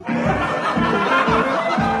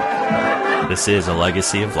This is a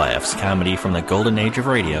legacy of laughs, comedy from the golden age of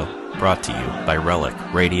radio, brought to you by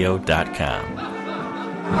RelicRadio.com.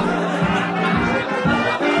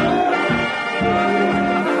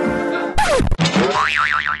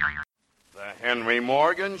 The Henry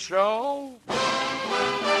Morgan Show?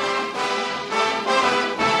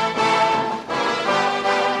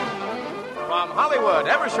 From Hollywood,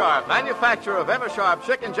 Eversharp, manufacturer of Eversharp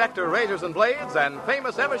Schick Injector razors and blades and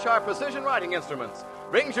famous Eversharp precision writing instruments,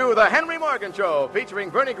 brings you The Henry Morgan Show, featuring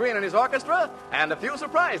Bernie Green and his orchestra and a few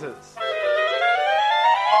surprises.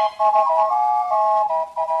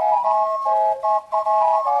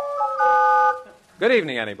 Good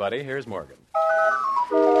evening, anybody. Here's Morgan.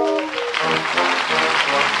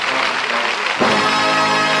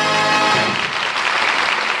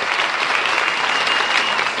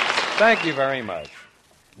 Thank you very much.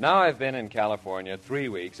 Now I've been in California 3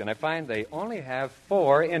 weeks, and I find they only have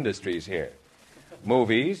 4 industries here.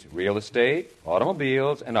 Movies, real estate,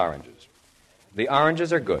 automobiles, and oranges. The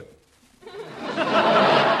oranges are good.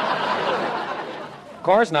 Of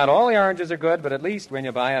course, not all the oranges are good, but at least when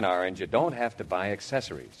you buy an orange, you don't have to buy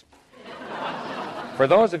accessories. For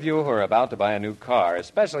those of you who are about to buy a new car,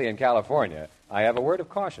 especially in California, I have a word of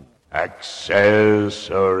caution. Accessories.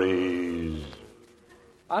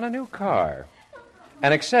 On a new car,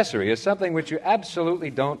 an accessory is something which you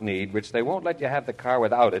absolutely don't need, which they won't let you have the car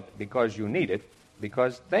without it because you need it,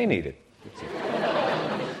 because they need it.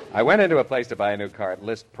 I went into a place to buy a new car at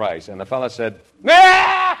list price, and the fellow said,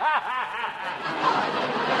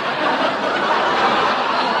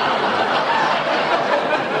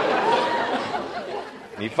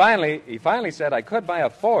 He finally said I could buy a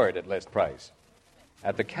Ford at list price,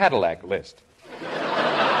 at the Cadillac list.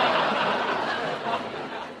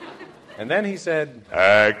 And then he said,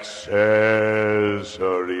 accessories.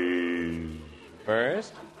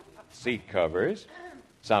 First, seat covers.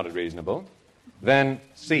 Sounded reasonable. Then,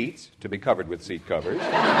 seats to be covered with seat covers.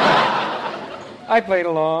 I played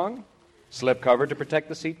along. Slip cover to protect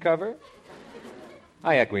the seat cover.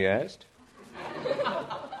 I acquiesced.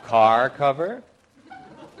 Car cover.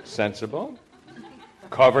 Sensible.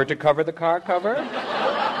 Cover to cover the car cover.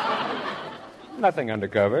 Nothing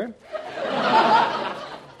undercover.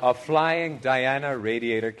 A flying Diana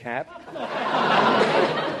radiator cap.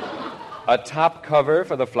 A top cover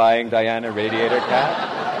for the flying Diana radiator cap.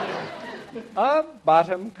 A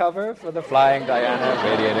bottom cover for the flying Diana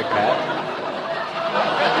radiator cap.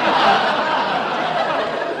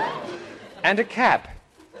 And a cap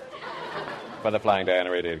for the flying Diana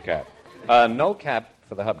radiator cap. No cap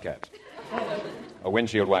for the hubcaps. A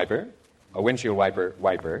windshield wiper. A windshield wiper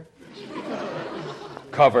wiper.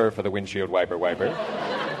 Cover for the windshield wiper wiper.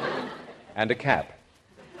 And a cap.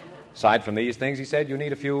 Aside from these things, he said, you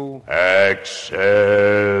need a few accessories.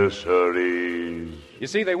 You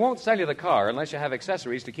see, they won't sell you the car unless you have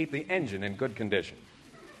accessories to keep the engine in good condition.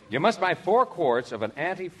 You must buy 4 quarts of an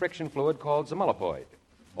anti-friction fluid called Zamilipoid.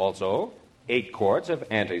 Also, 8 quarts of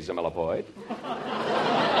anti-Zamilipoid.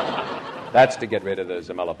 That's to get rid of the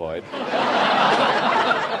Zamilipoid.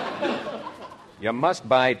 You must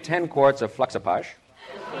buy 10 quarts of Fluxiposh.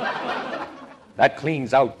 That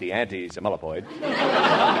cleans out the anti-Zamilipoid.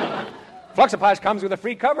 Fluxiposh comes with a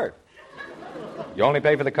free cover. You only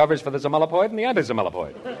pay for the covers for the Zamilipoid and the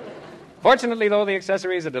anti-Zamilipoid. Fortunately, though, the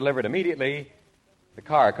accessories are delivered immediately. The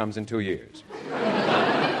car comes in 2 years.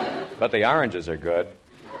 But the oranges are good.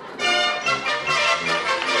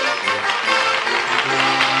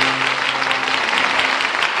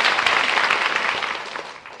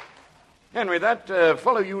 Henry, that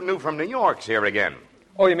fellow you knew from New York's here again.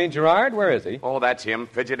 Oh, you mean Gerard? Where is he? Oh, that's him,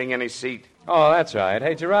 fidgeting in his seat. Oh, that's right.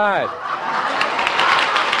 Hey, Gerard.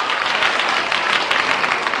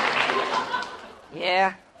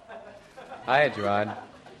 Yeah? Hiya, Gerard.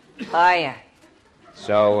 Hiya.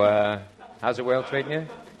 So, how's the world treating you?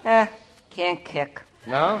 Can't kick.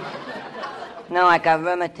 No? No, I got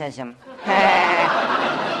rheumatism.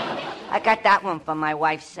 I got that one from my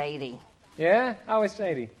wife, Sadie. Yeah? How is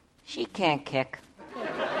Sadie? She can't kick.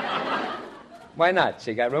 Why not?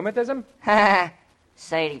 She got rheumatism?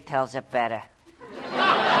 Sadie tells it better.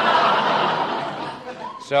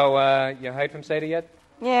 So, you heard from Sadie yet?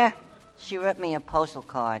 Yeah, she wrote me a postal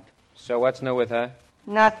card. So what's new with her?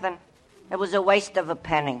 Nothing. It was a waste of a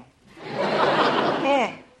penny.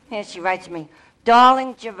 Here she writes me,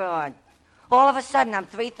 Darling Gerard, all of a sudden I'm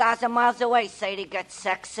 3,000 miles away. Sadie gets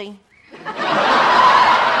sexy.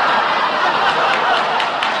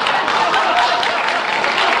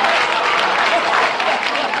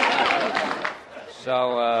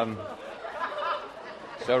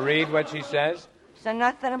 So read what she says. So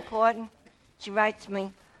nothing important. She writes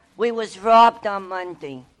me, we was robbed on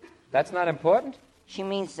Monday. That's not important? She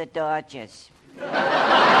means the Dodgers.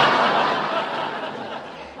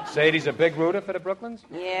 Sadie's a big rooter for the Brooklyns?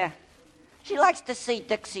 Yeah. She likes to see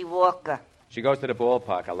Dixie Walker. She goes to the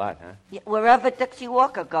ballpark a lot, huh? Yeah, wherever Dixie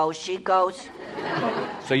Walker goes, she goes.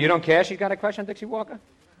 So you don't care she's got a crush on Dixie Walker?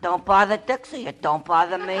 Don't bother Dixie. It don't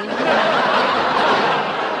bother me.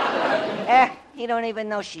 He don't even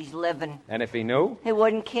know she's living. And if he knew? He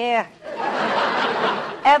wouldn't care.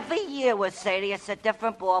 Every year with Sadie, it's a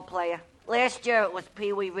different ball player. Last year it was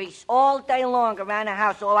Pee Wee Reese. All day long around the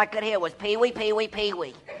house, all I could hear was Pee Wee, Pee Wee, Pee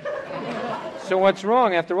Wee. So what's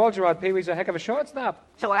wrong? After all, Gerard, Pee Wee's a heck of a shortstop.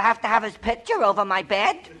 So I have to have his picture over my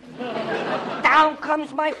bed? Down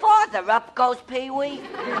comes my father, up goes Pee Wee.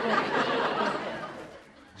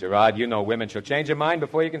 Gerard, you know women. She'll change her mind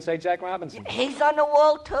before you can say Jack Robinson. He's on the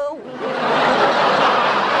wall, too.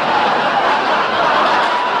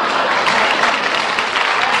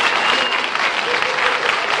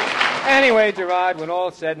 Anyway, Gerard, when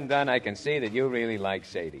all's said and done, I can see that you really like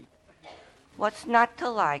Sadie. What's not to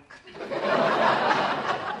like?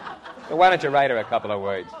 So why don't you write her a couple of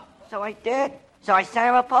words? So I did. So I sent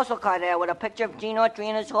her a postal card there with a picture of Gene Autry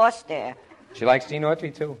and his horse there. She likes Gene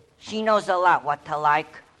Autry, too. She knows a lot what to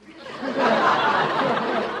like.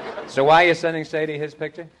 So why are you sending Sadie his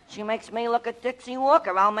picture? She makes me look at Dixie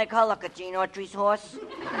Walker. I'll make her look at Gene Autry's horse.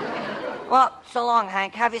 Well, so long,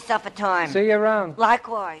 Hank. Have yourself a time. See you around.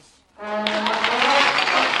 Likewise.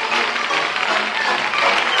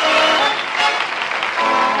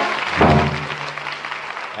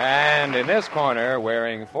 And in this corner,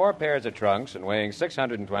 wearing 4 pairs of trunks and weighing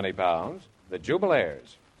 620 pounds, the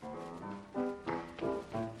Jubilaires.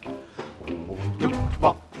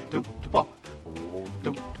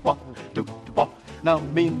 Now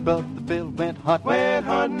me and Brother Bill went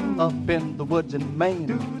hunting up in the woods in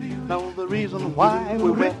Maine. Now the reason why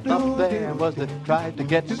we went up there was to try to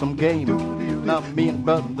get some game. Now me and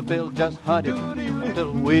Brother Bill just hunted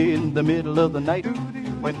until way in the middle of the night,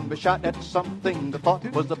 when we shot at something that thought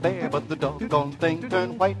was a bear, but the doggone thing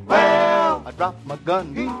turned white. Well, I dropped my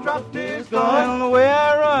gun. He dropped his gun. And the way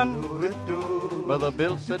I run, Brother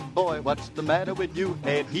Bill said, boy, what's the matter with you?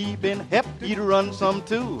 Had he been hep, he'd run some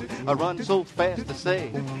too. I run so fast to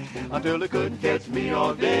say, until they couldn't catch me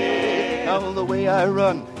all day. Now the way I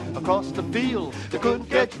run across the field, they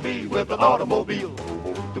couldn't catch me with an automobile.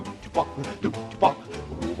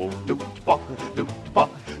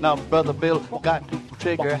 Now Brother Bill got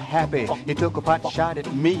trigger happy. He took a pot shot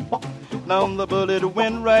at me. Now the bullet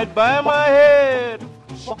went right by my head,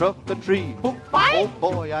 struck a tree. Oh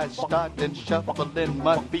boy, I started shuffling,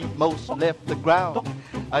 my feet most left the ground.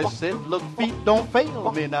 I said, look, feet, don't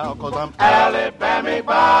fail me now, 'cause I'm Alabama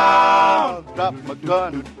bound. Drop my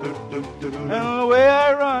gun, and the way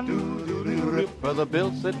I run, Brother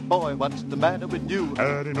Bill said, boy, what's the matter with you?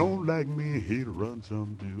 And he don't like me, he'd run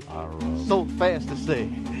some too. I run So fast to say,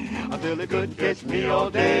 until he couldn't catch me all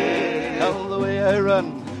day. Now the way I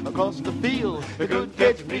run across the field, he couldn't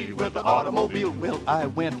catch me with the automobile. Well, I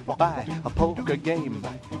went by a poker game,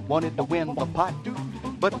 wanted to win the pot,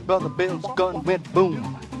 but Brother Bill's gun went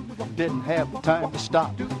boom. Didn't have time to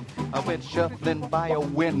stop. I went shuffling by a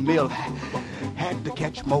windmill, had to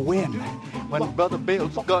catch my wind. When Brother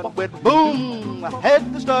Bill's gun went boom, I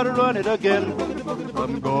had to start running again.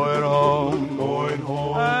 I'm going home,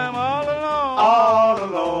 I'm all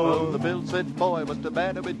alone. Brother Bill said, boy, what's the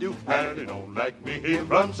matter with you? and he don't like me, he'd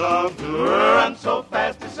run Some to run so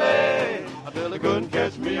fast to say, until he couldn't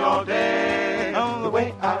catch me all day. On the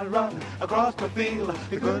way I run across the field,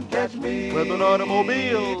 he couldn't catch me with an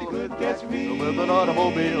automobile. He couldn't catch me with an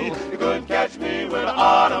automobile. He couldn't catch me with an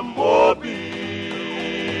automobile.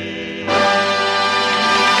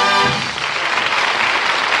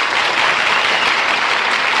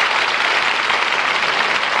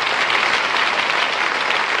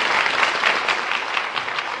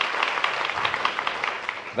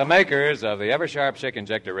 The makers of the Eversharp Schick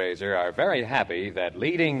Injector Razor are very happy that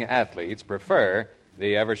leading athletes prefer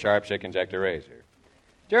the Eversharp Schick Injector Razor.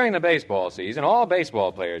 During the baseball season, all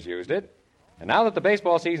baseball players used it. And now that the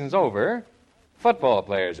baseball season's over, football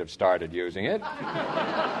players have started using it.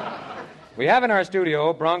 We have in our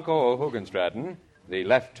studio Bronco Hugenstratton, the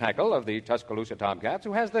left tackle of the Tuscaloosa Tomcats,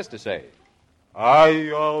 who has this to say.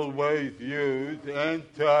 I always use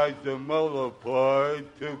anti-demolipoid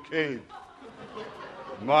to keep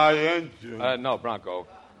my engine. No, Bronco.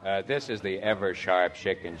 This is the Eversharp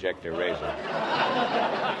Schick Injector Razor.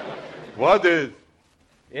 What is?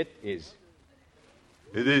 It is.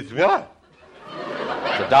 It is what?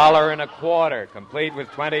 It's $1.25, complete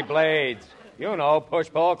with 20 blades. You know, push,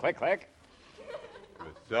 pull, click, click.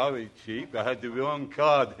 Sorry, Chief, I had the wrong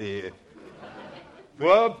card here.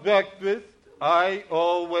 For breakfast, I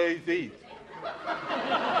always eat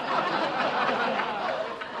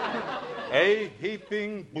a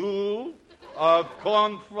heaping bowl of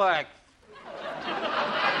cornflakes.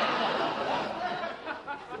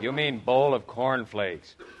 You mean bowl of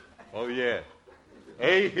cornflakes? Oh, yeah.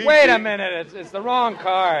 A heaping... Wait a minute, it's the wrong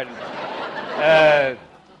card.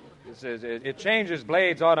 It changes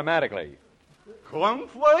blades automatically.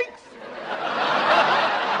 Cornflakes?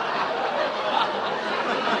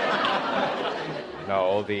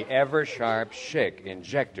 No, the Ever-Sharp Schick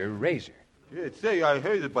injector razor. Yeah, say, I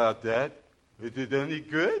heard about that. Is it any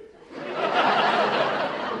good?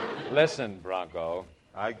 Listen, Bronco.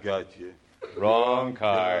 I got you. Wrong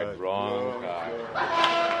card. Wrong card.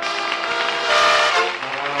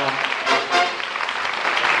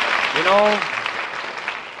 You know,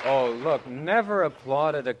 oh, look, never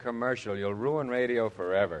applaud at a commercial. You'll ruin radio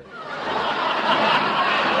forever.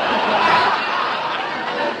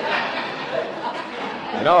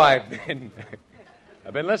 You know, I've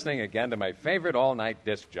been listening again to my favorite all-night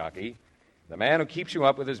disc jockey, the man who keeps you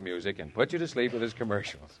up with his music and puts you to sleep with his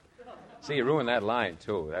commercials. See, you ruined that line,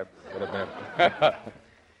 too. That would have been...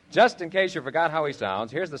 Just in case you forgot how he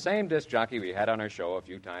sounds, here's the same disc jockey we had on our show a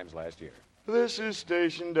few times last year. This is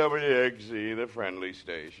station WXZ, the friendly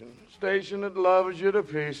station. Station that loves you to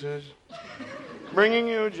pieces. Bringing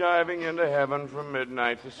you jiving into heaven from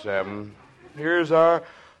midnight to 7. Here's our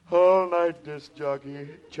all-night disc jockey,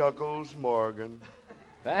 Chuckles Morgan.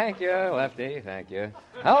 Thank you, Lefty, thank you.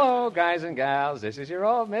 Hello, guys and gals. This is your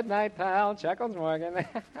old midnight pal, Chuckles Morgan.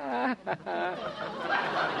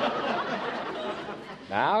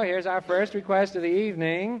 Now, here's our first request of the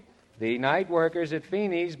evening. The night workers at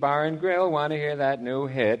Feeney's Bar and Grill want to hear that new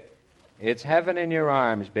hit. It's Heaven in Your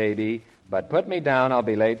Arms, baby, but put me down, I'll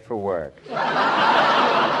be late for work.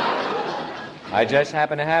 I just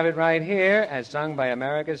happen to have it right here, as sung by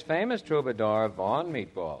America's famous troubadour, Vaughn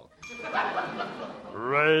Meatball.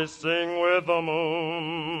 Racing with the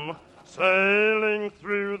moon, sailing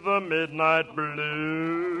through the midnight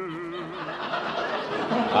blue.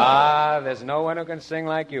 Ah, there's no one who can sing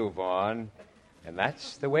like you, Vaughn. And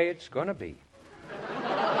that's the way it's going to be.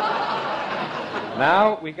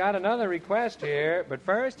 Now, we got another request here, but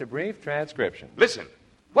first, a brief transcription. Listen,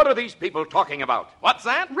 what are these people talking about? What's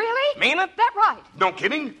that? Really? Mean it? That right. No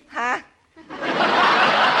kidding? Huh?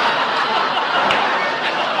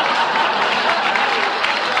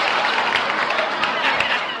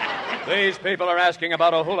 These people are asking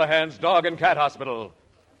about O'Houlihan's dog and cat hospital.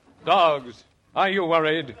 Dogs, are you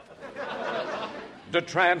worried? Do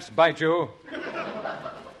tramps bite you?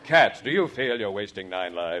 Cats, do you feel you're wasting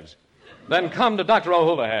 9 lives? Then come to Dr.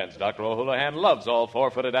 O'Houlihan's. Dr. O'Houlihan loves all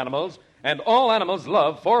 4-footed animals, and all animals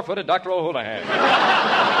love 4-footed Dr. O'Houlihan.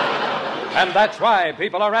 And that's why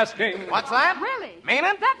people are asking... What's that? Really? Mean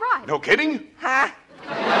it? That right. No kidding? Huh?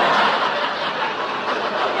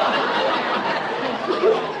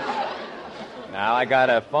 Now, I got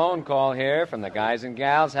a phone call here from the guys and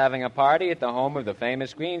gals having a party at the home of the famous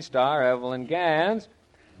screen star, Evelyn Gans.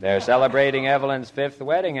 They're celebrating Evelyn's 5th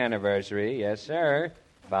wedding anniversary. Yes, sir.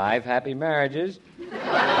 5 happy marriages.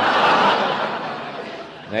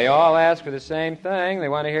 They all ask for the same thing. They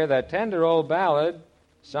want to hear that tender old ballad,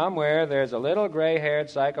 Somewhere There's a Little Gray-Haired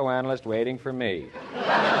Psychoanalyst Waiting for Me,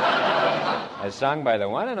 as sung by the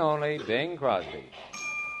one and only Bing Crosby.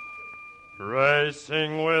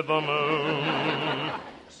 Racing with the moon,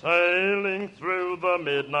 sailing through the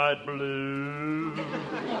midnight blue.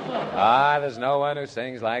 Ah, there's no one who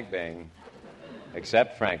sings like Bing,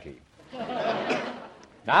 except Frankie.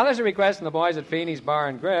 Now there's a request from the boys at Feeney's Bar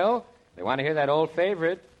and Grill. They want to hear that old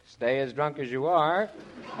favorite, Stay As Drunk As You Are,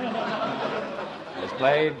 as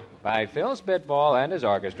played by Phil Spitball and his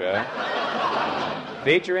orchestra,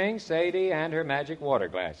 featuring Sadie and her magic water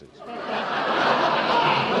glasses.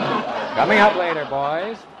 Coming up later,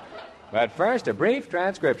 boys. But first, a brief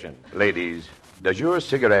transcription. Ladies, does your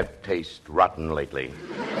cigarette taste rotten lately?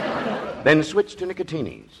 Then switch to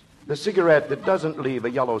Nicotini's, the cigarette that doesn't leave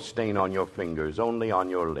a yellow stain on your fingers, only on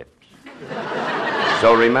your lips.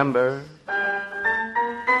 So remember...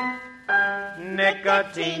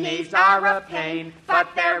 Nicotinis are a pain, but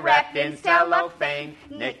they're wrapped in cellophane.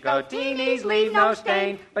 Nicotinis leave no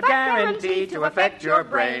stain, but guaranteed to affect your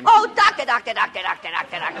brain. Oh, doctor.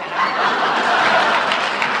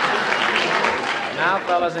 Now,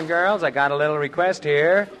 fellas and girls, I got a little request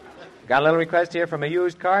here. Got a little request here from a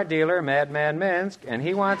used car dealer, Madman Minsk, and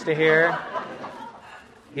he wants to hear,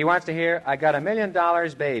 I got $1 million,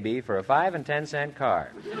 baby, for a 5 and 10 cent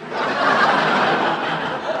car.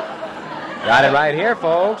 Got it right here,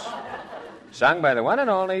 folks. Sung by the one and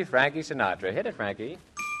only Frankie Sinatra. Hit it, Frankie.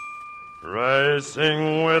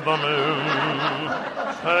 racing with the moon,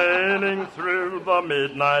 sailing through the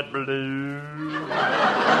midnight blue.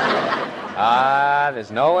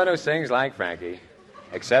 There's no one who sings like Frankie,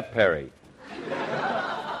 except Perry.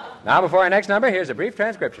 Now, before our next number, here's a brief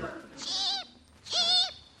transcription.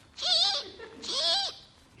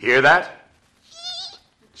 Hear that?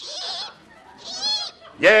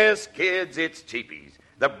 Yes, kids, it's Cheapies,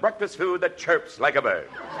 the breakfast food that chirps like a bird.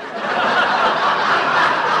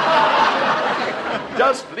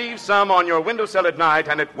 Just leave some on your windowsill at night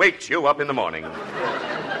and it wakes you up in the morning.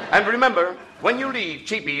 And remember, when you leave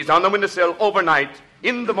Cheapies on the windowsill overnight,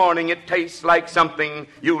 in the morning it tastes like something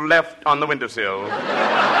you left on the windowsill.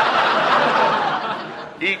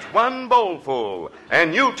 Eat one bowlful,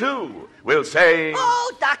 and you too will say,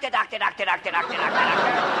 "Oh, doctor, doctor, doctor, doctor, doctor, doctor."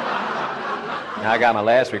 Now, I got my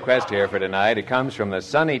last request here for tonight. It comes from the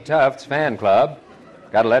Sonny Tufts fan club.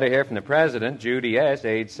 Got a letter here from the president, Judy S.,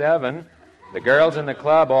 age 7. The girls in the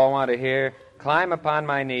club all want to hear, "Climb Upon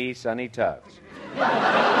My Knee, Sonny Tufts."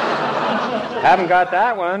 Haven't got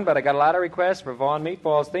that one, but I got a lot of requests for Vaughn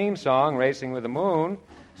Meatball's theme song, Racing with the Moon.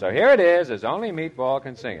 So here it is, as only Meatball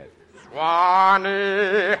can sing it.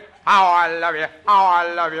 Swanee, how I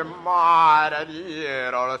love you, my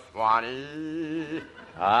dear old Swanee.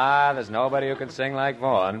 There's nobody who can sing like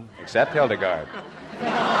Vaughn, except Hildegard.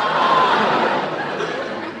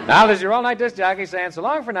 Now, this is your all-night disc jockey saying so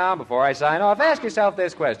long for now. Before I sign off, ask yourself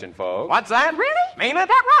this question, folks. What's that? Really? Mean it?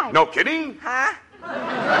 That right? No kidding? Huh?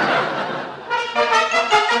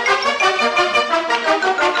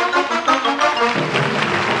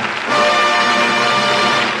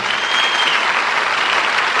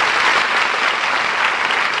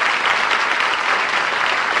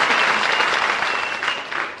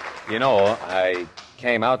 You know, I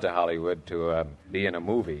came out to Hollywood to be in a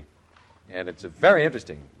movie, and it's a very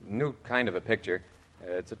interesting, new kind of a picture.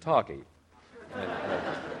 It's a talkie. And,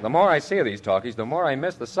 the more I see of these talkies, the more I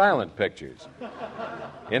miss the silent pictures.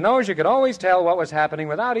 In those, you could always tell what was happening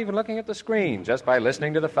without even looking at the screen, just by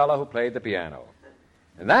listening to the fellow who played the piano.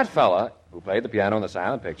 And that fella who played the piano in the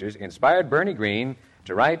silent pictures inspired Bernie Green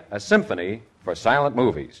to write a symphony for silent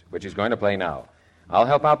movies, which he's going to play now. I'll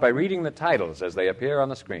help out by reading the titles as they appear on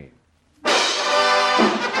the screen.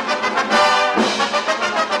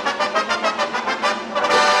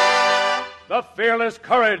 The Fearless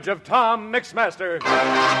Courage of Tom Mixmaster.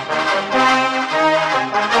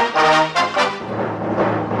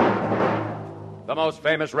 The most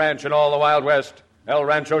famous ranch in all the Wild West, El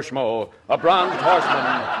Rancho Schmo, a bronzed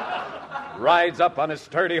horseman, rides up on his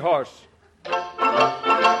sturdy horse.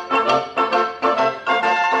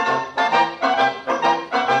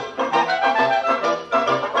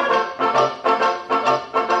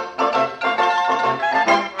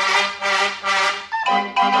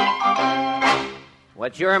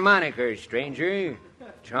 What's your moniker, stranger?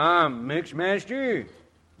 Tom Mixmaster?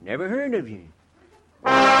 Never heard of you.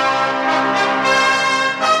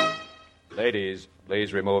 Ladies,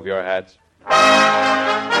 please remove your hats.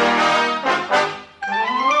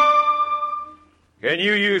 Can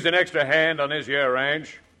you use an extra hand on this here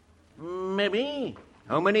ranch? Maybe.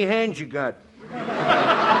 How many hands you got?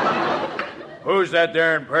 Who's that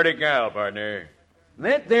darn pretty gal, partner?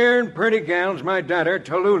 That there'n pretty gal's my daughter,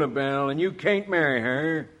 Tallulah Bell, and you can't marry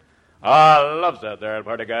her. I loves that there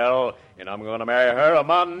pretty gal, and I'm going to marry her, and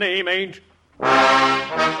my name ain't...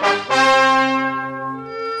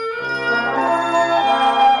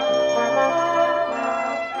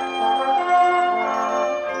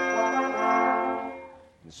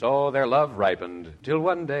 And so their love ripened, till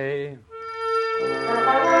one day...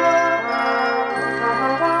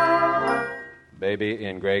 Baby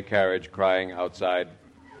in gray carriage crying outside.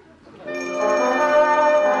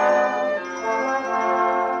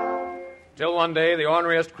 Till one day, the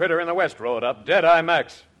orneriest critter in the West rode up, Dead-Eye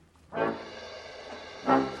Max.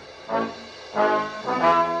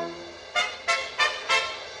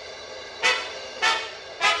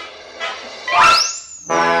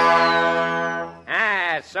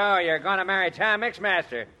 So you're going to marry Tom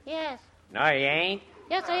Mixmaster? Yes. No, you ain't.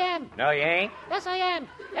 Yes, I am. No, you ain't. Yes, I am.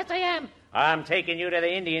 Yes, I am. I'm taking you to the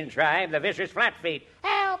Indian tribe, the Vicious Flatfeet.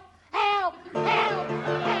 Help! Help! Help!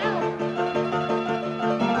 Help!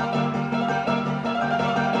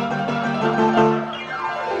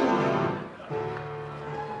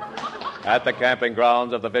 At the camping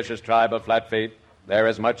grounds of the Vicious tribe of Flatfeet, there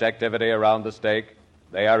is much activity around the steak.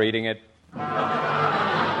 They are eating it.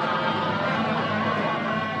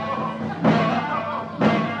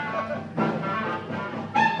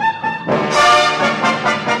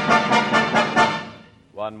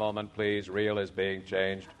 One moment, please. Reel is being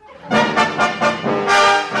changed.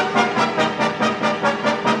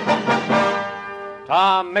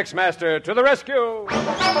 Tom Mixmaster to the rescue!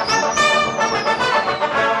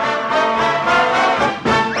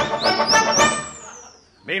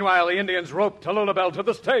 Meanwhile, the Indians rope Tallulah to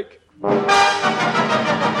the stake.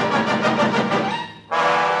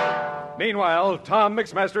 Meanwhile, Tom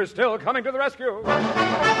Mixmaster is still coming to the rescue.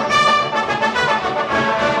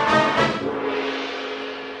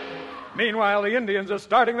 Meanwhile, the Indians are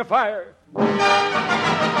starting the fire.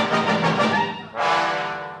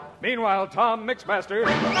 Meanwhile, Tom Mixmaster.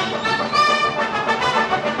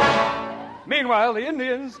 Meanwhile, the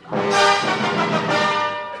Indians.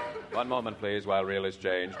 One moment, please, while reel is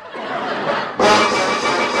changed.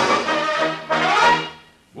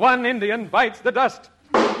 One Indian bites the dust.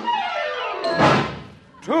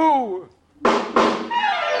 2.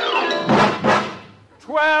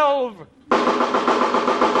 12.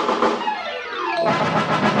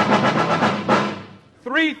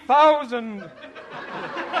 3,000.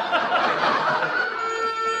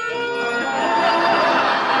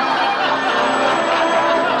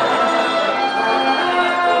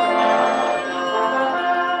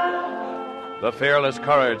 The fearless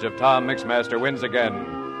courage of Tom Mixmaster wins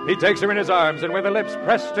again. He takes her in his arms, and with their lips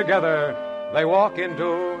pressed together, they walk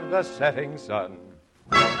into the setting sun.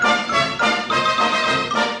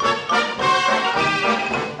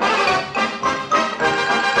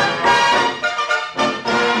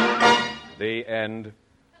 The end.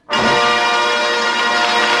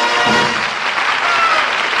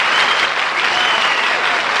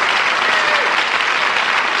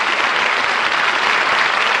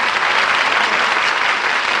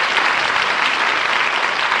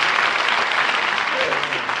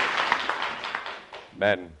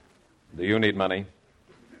 Men, do you need money?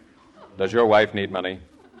 Does your wife need money?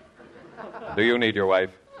 Do you need your wife?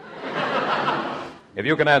 If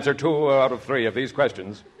you can answer 2 out of 3 of these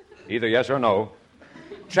questions, either yes or no,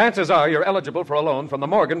 chances are you're eligible for a loan from the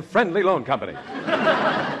Morgan Friendly Loan Company.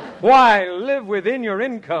 Why live within your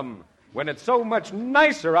income when it's so much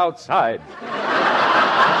nicer outside?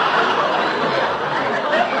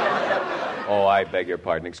 Oh, I beg your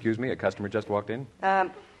pardon. Excuse me, a customer just walked in.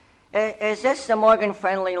 Is this the Morgan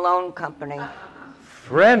Friendly Loan Company?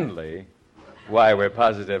 Friendly? Why, we're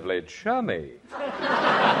positively chummy.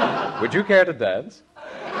 Would you care to dance?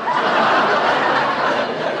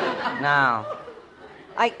 No.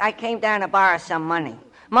 I came down to borrow some money.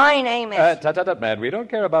 My name is... Tut, man, we don't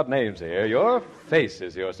care about names here. Your face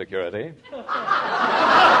is your security.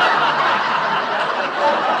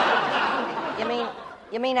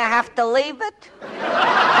 You mean I have to leave it?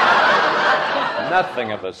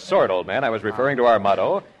 Nothing of the sort, old man. I was referring to our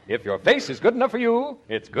motto, if your face is good enough for you,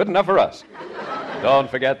 it's good enough for us. Don't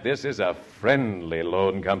forget, this is a friendly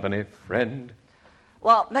loan company, friend.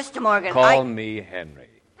 Well, Mr. Morgan, Call me Henry.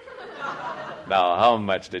 Now, how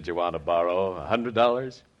much did you want to borrow?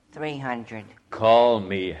 $100? 300. Call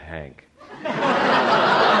me Hank.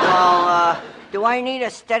 Well, do I need a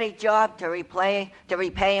steady job to repay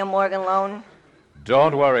a Morgan loan?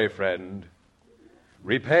 Don't worry, friend.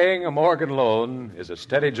 Repaying a Morgan loan is a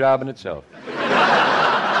steady job in itself.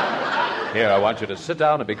 Here, I want you to sit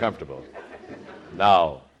down and be comfortable.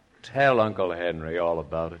 Now, tell Uncle Henry all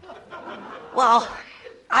about it. Well,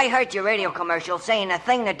 I heard your radio commercial saying the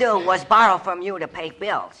thing to do was borrow from you to pay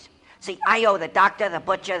bills. See, I owe the doctor, the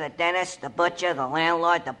butcher, the dentist, the butcher, the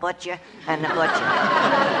landlord, the butcher, and the butcher.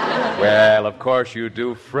 Well, of course you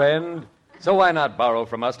do, friend. So why not borrow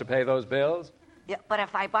from us to pay those bills? Yeah, but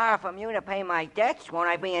if I borrow from you to pay my debts, won't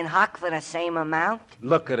I be in hock for the same amount?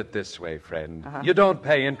 Look at it this way, friend. You don't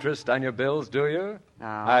pay interest on your bills, do you? No.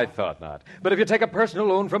 I thought not. But if you take a personal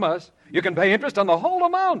loan from us, you can pay interest on the whole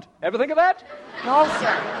amount. Ever think of that? No,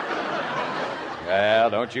 sir. Well,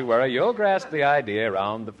 don't you worry. You'll grasp the idea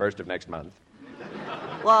around the 1st of next month.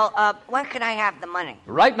 Well, when can I have the money?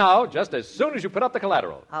 Right now, just as soon as you put up the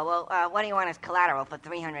collateral. Oh, well, what do you want as collateral for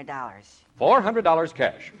 $300? $400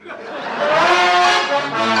 cash.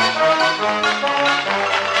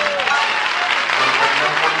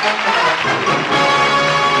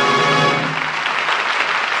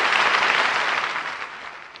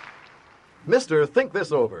 Mister, think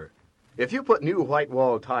this over. If you put new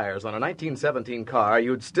white-wall tires on a 1917 car,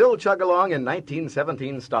 you'd still chug along in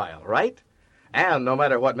 1917 style, right? And no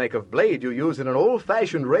matter what make of blade you use in an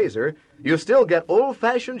old-fashioned razor, you still get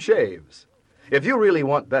old-fashioned shaves. If you really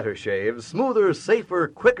want better shaves, smoother, safer,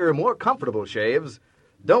 quicker, more comfortable shaves,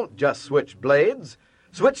 don't just switch blades.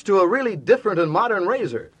 Switch to a really different and modern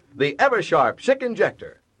razor, the Eversharp Schick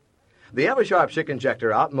Injector. The Eversharp Schick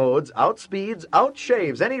Injector outmodes, outspeeds,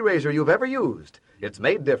 outshaves any razor you've ever used. It's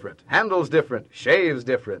made different, handles different, shaves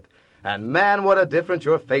different. And man, what a difference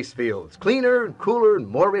your face feels. Cleaner, cooler, and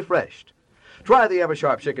more refreshed. Try the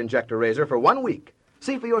Eversharp Schick Injector Razor for 1 week.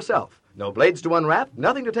 See for yourself. No blades to unwrap,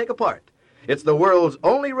 nothing to take apart. It's the world's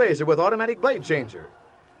only razor with automatic blade changer.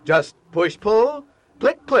 Just push-pull,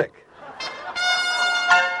 click-click.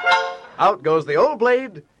 Out goes the old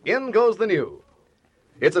blade, in goes the new.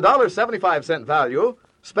 It's a $1.75 value.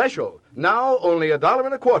 Special. Now only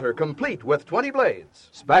 $1.25, complete with 20 blades.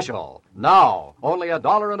 Special. Now only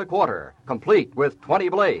 $1.25, complete with 20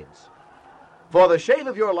 blades. For the shave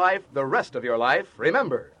of your life, the rest of your life,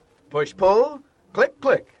 remember, push-pull,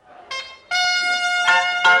 click-click.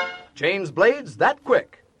 Change blades that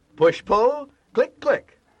quick. Push-pull,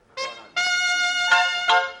 click-click.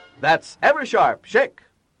 That's Eversharp Schick.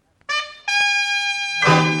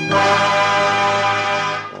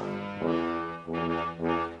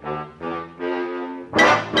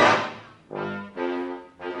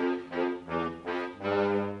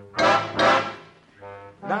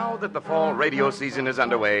 Now that the fall radio season is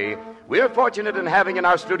underway, we're fortunate in having in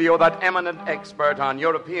our studio that eminent expert on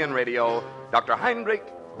European radio, Dr. Heinrich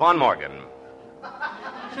von Morgen.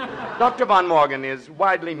 Dr. von Morgen is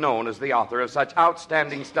widely known as the author of such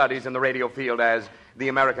outstanding studies in the radio field as The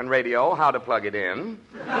American Radio, How to Plug It In.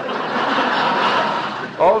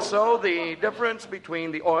 Also, the difference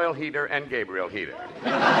between the oil heater and Gabriel heater.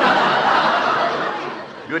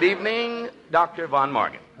 Good evening, Dr. von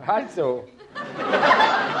Morgen. Also.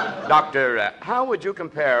 Doctor, how would you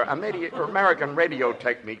compare American radio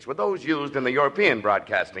techniques with those used in the European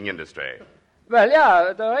broadcasting industry? Well,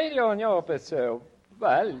 yeah, the radio in Europe is, of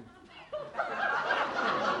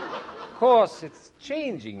course, it's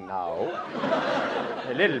changing now.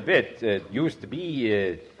 A little bit. It used to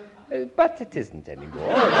be, but it isn't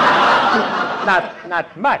anymore.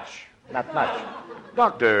 Not much. Not much.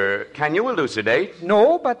 Doctor, can you elucidate?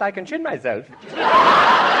 No, but I can chin myself.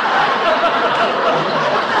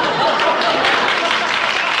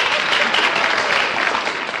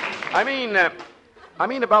 I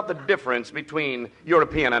mean about the difference between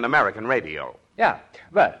European and American radio. Yeah,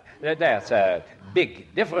 well, there's a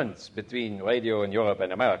big difference between radio in Europe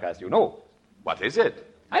and America, as you know. What is it?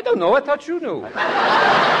 I don't know. I thought you knew.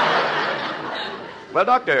 Well,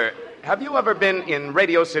 Doctor, have you ever been in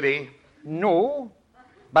Radio City? No,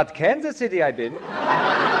 but Kansas City I've been.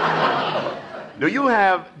 Do you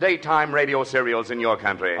have daytime radio serials in your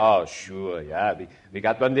country? Oh, sure, yeah. We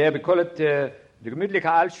got one there. We call it the gemütliche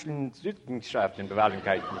Alschen Südenschaft in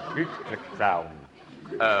Bewahrlichkeit mit Glücksound.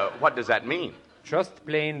 What does that mean? Just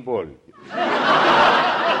plain bull.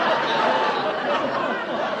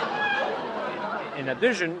 In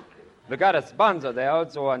addition, we got a sponsor there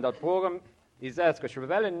also on that program. He says,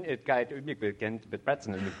 Geschwellenigkeit üblich mit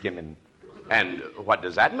Brezeln mitgeben. And what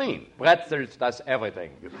does that mean? Pretzels does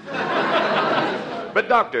everything. But,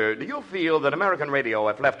 Doctor, do you feel that American radio,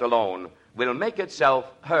 if left alone, will make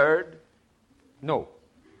itself heard? No.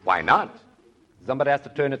 Why not? Somebody has to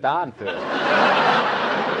turn it on first.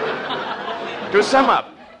 To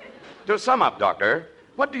sum up, Doctor,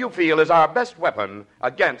 what do you feel is our best weapon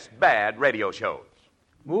against bad radio shows?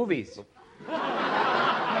 Movies.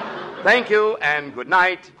 Thank you, and good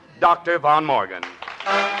night, Dr. von Morgen.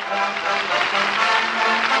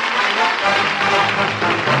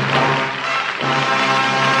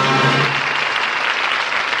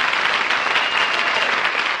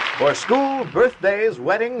 For school, birthdays,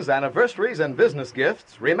 weddings, anniversaries, and business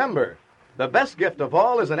gifts, remember, the best gift of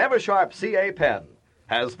all is an Eversharp CA pen.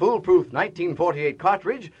 Has foolproof 1948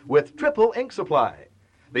 cartridge with triple ink supply.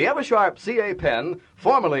 The Eversharp CA pen,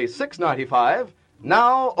 formerly $6.95,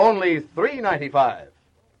 now only $3.95.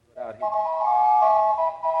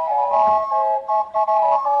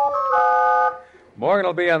 Morgan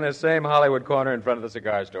will be on this same Hollywood corner in front of the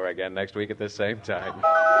cigar store again next week at this same time.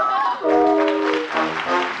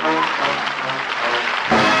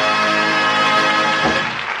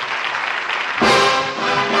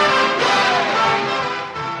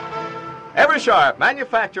 Eversharp,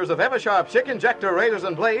 manufacturers of Eversharp Schick Injector Razors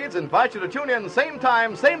and Blades, invite you to tune in same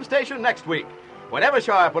time, same station next week, when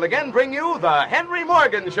Eversharp will again bring you The Henry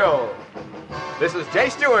Morgan Show. This is Jay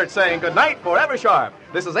Stewart saying good night for Eversharp.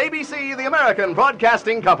 This is ABC, the American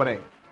Broadcasting Company.